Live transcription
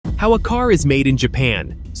How a car is made in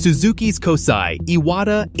Japan. Suzuki's Kosai,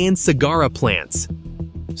 Iwata, and Sagara Plants.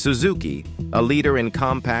 Suzuki, a leader in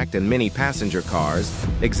compact and mini passenger cars,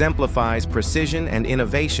 exemplifies precision and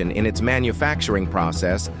innovation in its manufacturing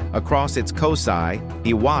process across its Kosai,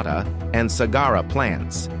 Iwata, and Sagara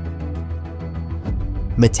plants.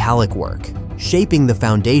 Metallic work, shaping the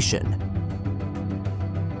foundation.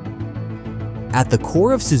 At the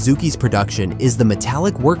core of Suzuki's production is the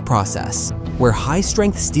metallic work process, where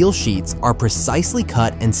high-strength steel sheets are precisely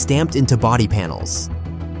cut and stamped into body panels.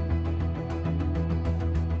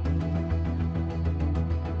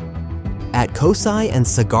 At Kosai and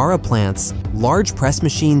Sagara plants, large press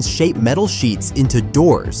machines shape metal sheets into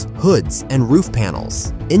doors, hoods, and roof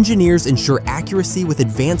panels. Engineers ensure accuracy with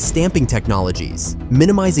advanced stamping technologies,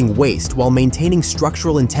 minimizing waste while maintaining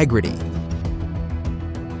structural integrity.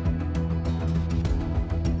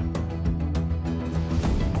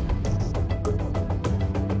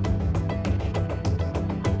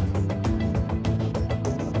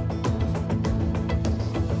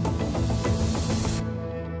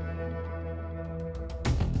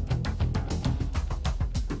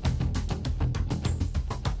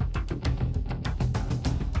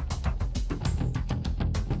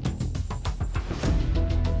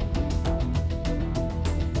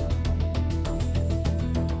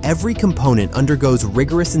 Every component undergoes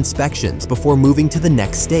rigorous inspections before moving to the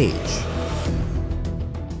next stage.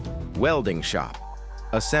 Welding shop,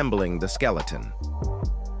 assembling the skeleton.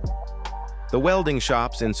 The welding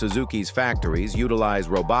shops in Suzuki's factories utilize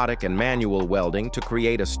robotic and manual welding to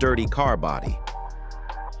create a sturdy car body.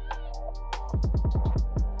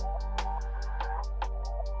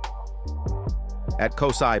 At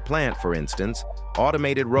Kosai plant, for instance,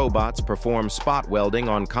 automated robots perform spot welding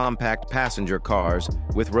on compact passenger cars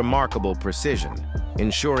with remarkable precision,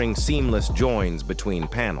 ensuring seamless joins between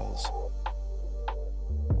panels.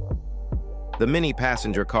 The mini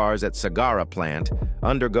passenger cars at Sagara plant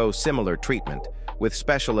undergo similar treatment, with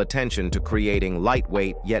special attention to creating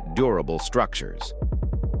lightweight yet durable structures.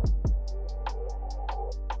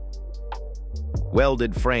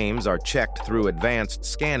 Welded frames are checked through advanced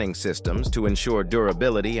scanning systems to ensure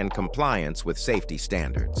durability and compliance with safety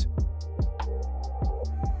standards.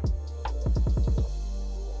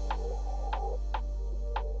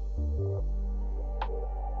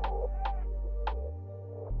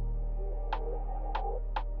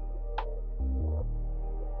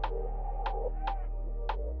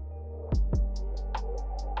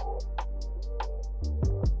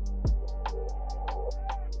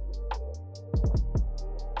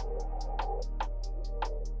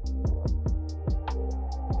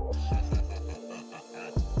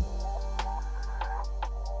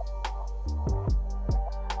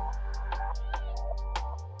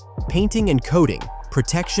 Painting and coating,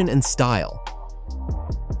 protection and style.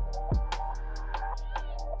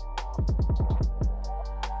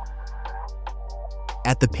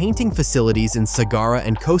 At the painting facilities in Sagara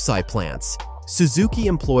and Kosai plants, Suzuki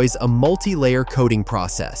employs a multi-layer coating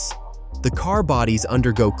process. The car bodies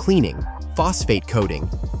undergo cleaning, phosphate coating,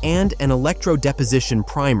 and an electro-deposition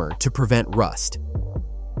primer to prevent rust.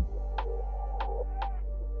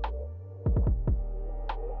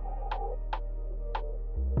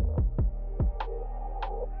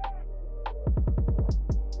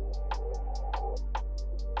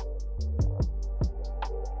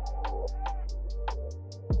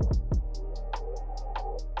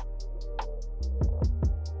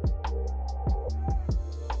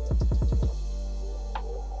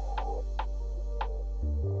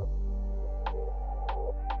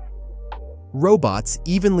 Robots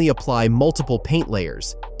evenly apply multiple paint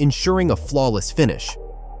layers, ensuring a flawless finish.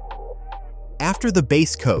 After the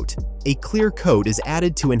base coat, a clear coat is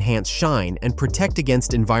added to enhance shine and protect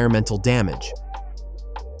against environmental damage.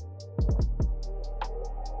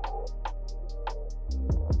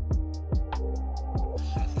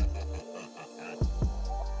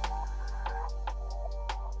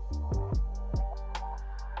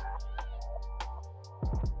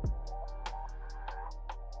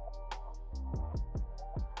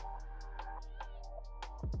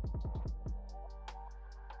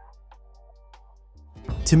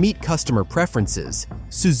 To meet customer preferences,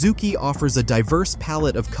 Suzuki offers a diverse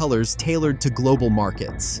palette of colors tailored to global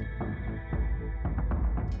markets.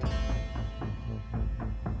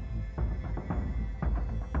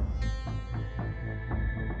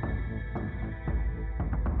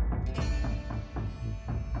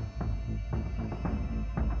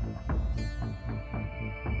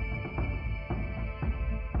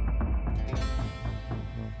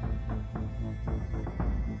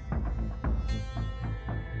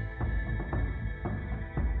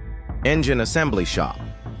 Engine assembly shop,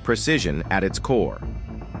 precision at its core.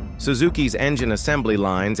 Suzuki's engine assembly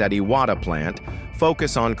lines at Iwata plant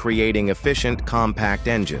focus on creating efficient, compact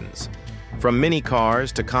engines. From mini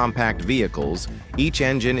cars to compact vehicles, each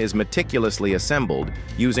engine is meticulously assembled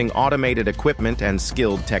using automated equipment and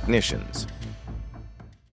skilled technicians.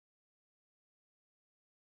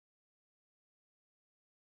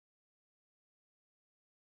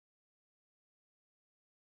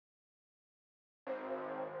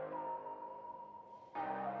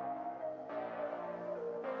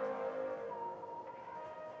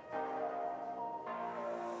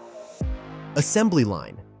 Assembly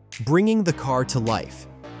line, bringing the car to life.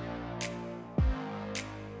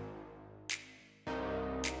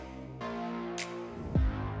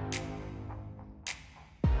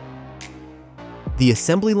 The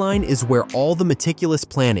assembly line is where all the meticulous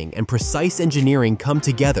planning and precise engineering come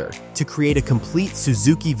together to create a complete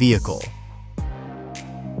Suzuki vehicle.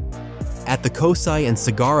 At the Kosai and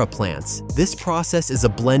Sagara plants, this process is a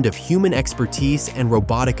blend of human expertise and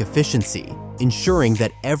robotic efficiency, ensuring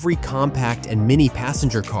that every compact and mini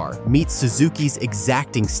passenger car meets Suzuki's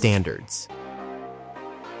exacting standards.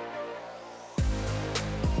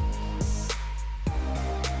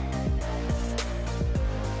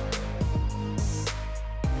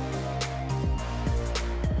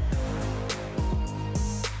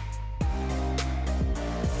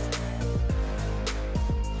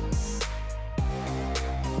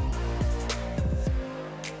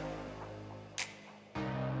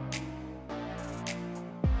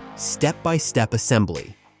 Step-by-step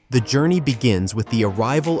assembly. The journey begins with the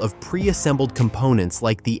arrival of pre-assembled components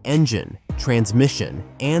like the engine, transmission,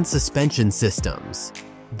 and suspension systems.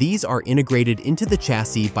 These are integrated into the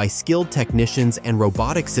chassis by skilled technicians and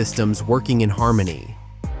robotic systems working in harmony.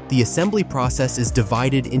 The assembly process is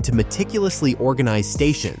divided into meticulously organized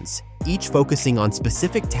stations, each focusing on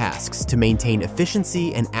specific tasks to maintain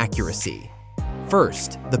efficiency and accuracy.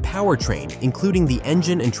 First, the powertrain, including the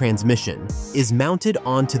engine and transmission, is mounted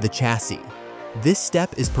onto the chassis. This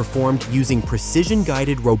step is performed using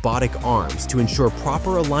precision-guided robotic arms to ensure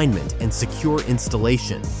proper alignment and secure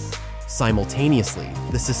installation. Simultaneously,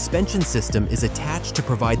 the suspension system is attached to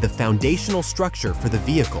provide the foundational structure for the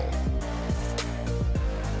vehicle.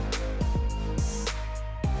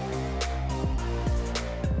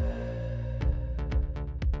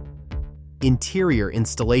 Interior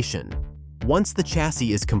installation. Once the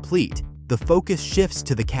chassis is complete, the focus shifts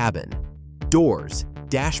to the cabin. Doors,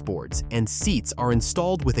 dashboards, and seats are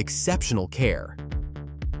installed with exceptional care.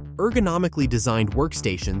 Ergonomically designed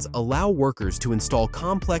workstations allow workers to install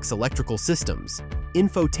complex electrical systems,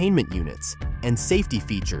 infotainment units, and safety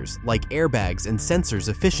features like airbags and sensors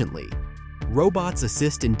efficiently. Robots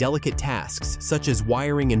assist in delicate tasks such as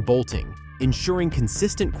wiring and bolting, ensuring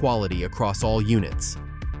consistent quality across all units.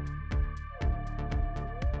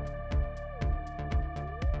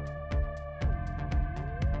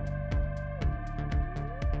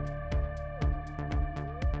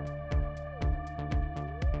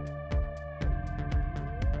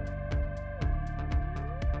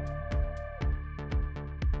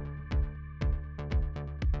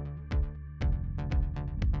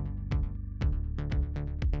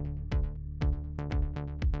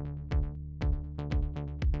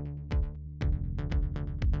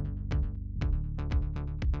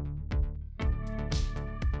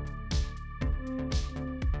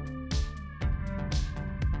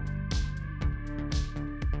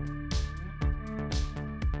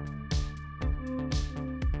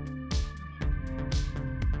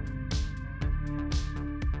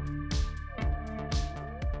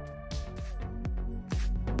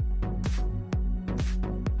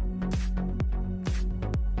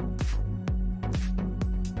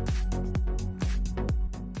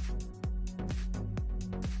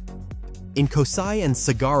 In Kosai and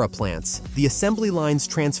Sagara plants, the assembly lines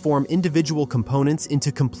transform individual components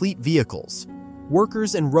into complete vehicles.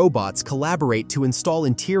 Workers and robots collaborate to install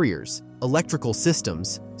interiors, electrical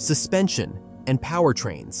systems, suspension, and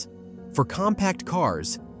powertrains. For compact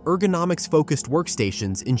cars, ergonomics-focused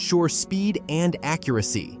workstations ensure speed and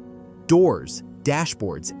accuracy. Doors,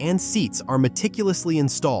 dashboards, and seats are meticulously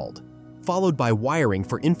installed, followed by wiring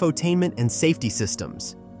for infotainment and safety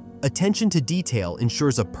systems. Attention to detail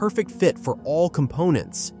ensures a perfect fit for all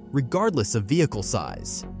components, regardless of vehicle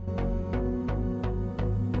size.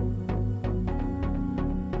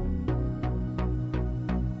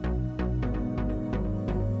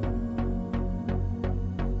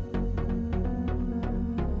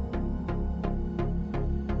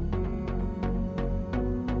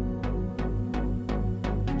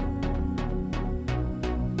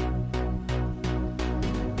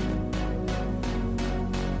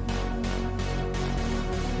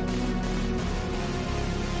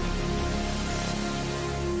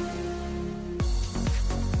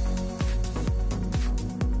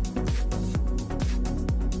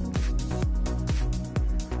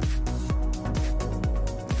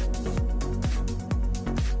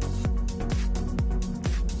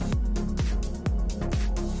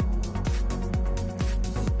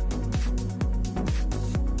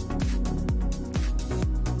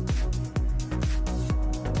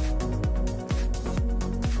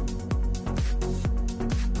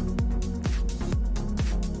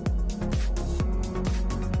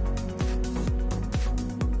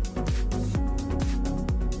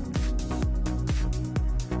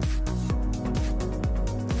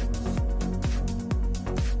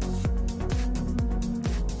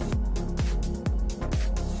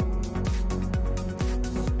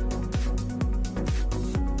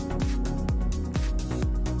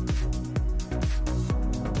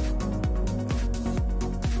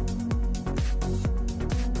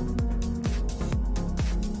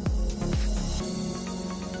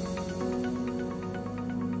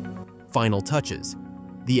 Final touches.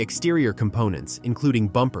 The exterior components, including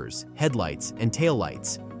bumpers, headlights, and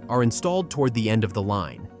taillights, are installed toward the end of the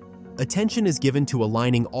line. Attention is given to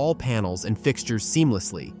aligning all panels and fixtures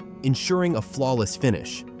seamlessly, ensuring a flawless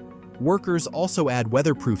finish. Workers also add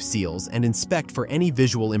weatherproof seals and inspect for any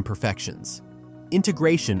visual imperfections.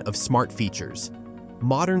 Integration of smart features.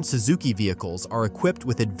 Modern Suzuki vehicles are equipped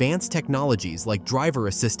with advanced technologies like driver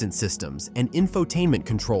assistance systems and infotainment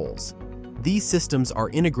controls. These systems are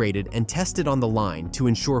integrated and tested on the line to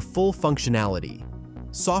ensure full functionality.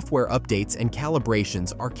 Software updates and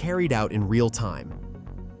calibrations are carried out in real time.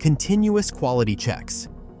 Continuous quality checks.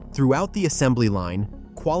 Throughout the assembly line,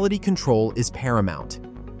 quality control is paramount.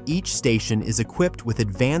 Each station is equipped with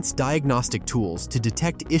advanced diagnostic tools to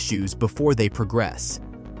detect issues before they progress.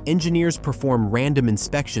 Engineers perform random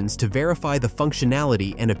inspections to verify the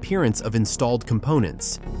functionality and appearance of installed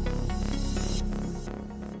components.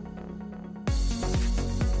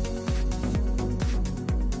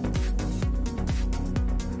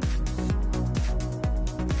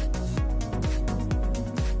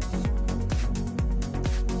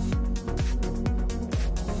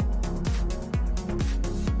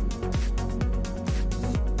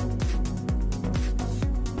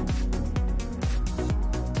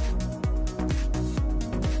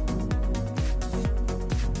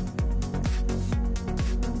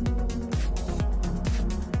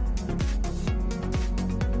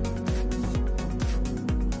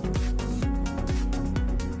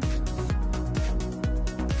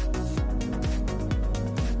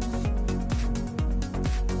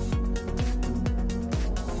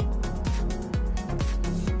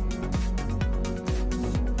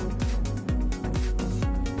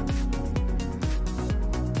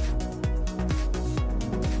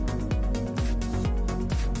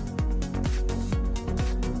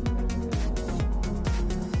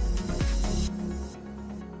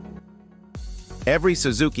 Every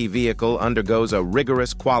Suzuki vehicle undergoes a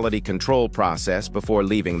rigorous quality control process before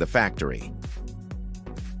leaving the factory.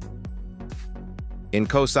 In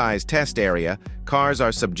Kosai's test area, cars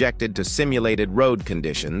are subjected to simulated road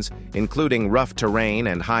conditions, including rough terrain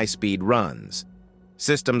and high-speed runs.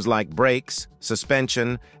 Systems like brakes,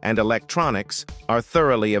 suspension, and electronics are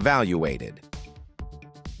thoroughly evaluated.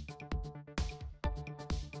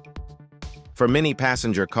 For many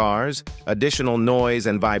passenger cars, additional noise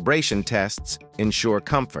and vibration tests ensure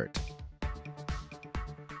comfort.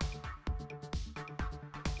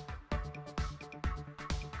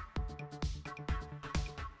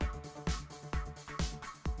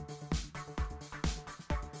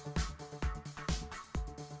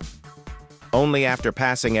 Only after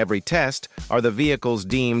passing every test are the vehicles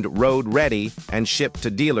deemed road-ready and shipped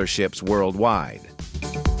to dealerships worldwide.